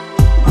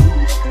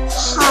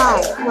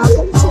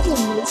Welcome to the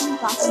Amazing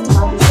Box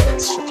Body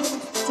Works show.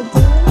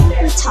 Today we'll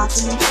be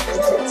talking about the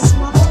good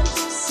smelling,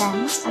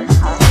 scents, and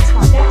colors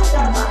that Bath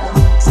and Body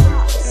Works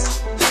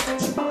has.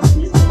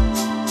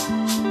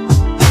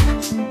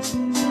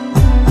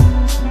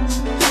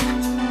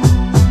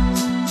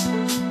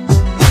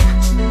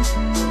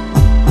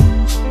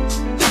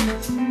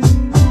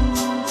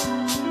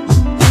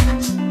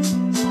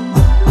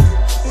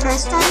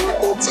 First, I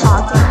will be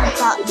talking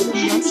about the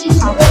most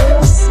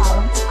popular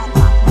scents at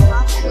Bath and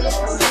Body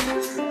Works.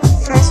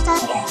 First,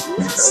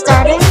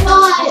 starting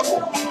with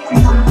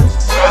number 5.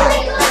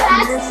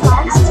 Number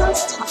 5's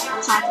most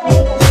popular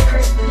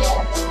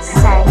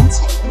scent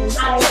is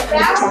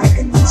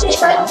the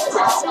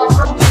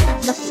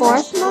Jordan's. The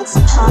fourth most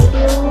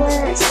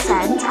popular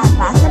scent at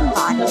Bath and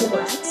Body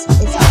Works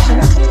is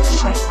Pink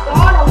Chiffon.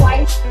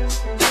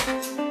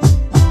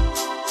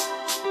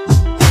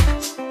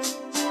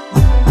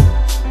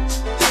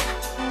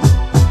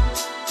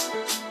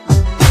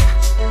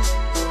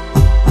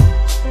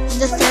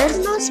 The third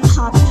most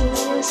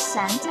popular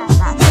scent at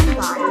Bath and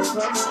Body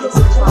Works is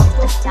called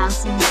the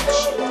Dancing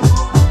Shade.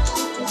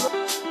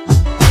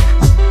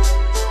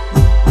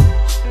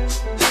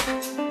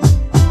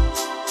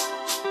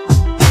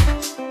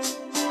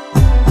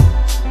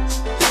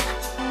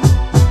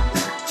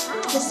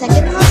 The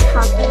second most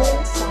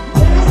popular scent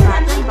at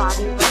Bath and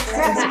Body Works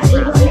is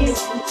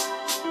Baileys.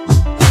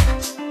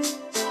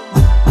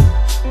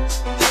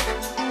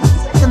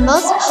 The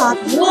most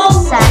popular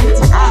scent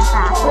at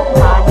Bath and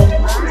Body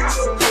Works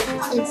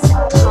is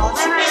called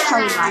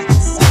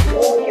Police.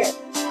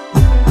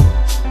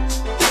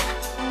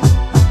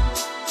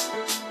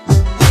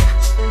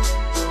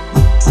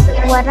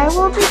 What I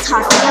will be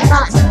talking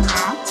about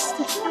next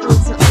is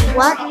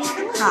what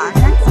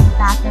products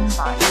Bath and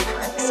Body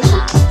Works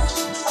has.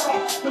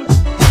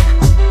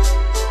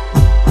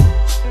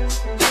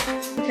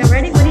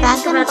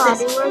 Bath and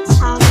Body Works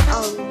have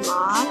a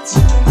lot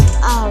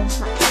of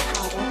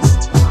products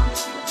to offer.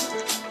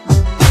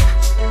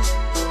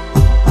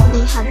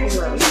 They have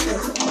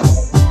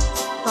lotions,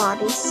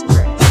 body spray,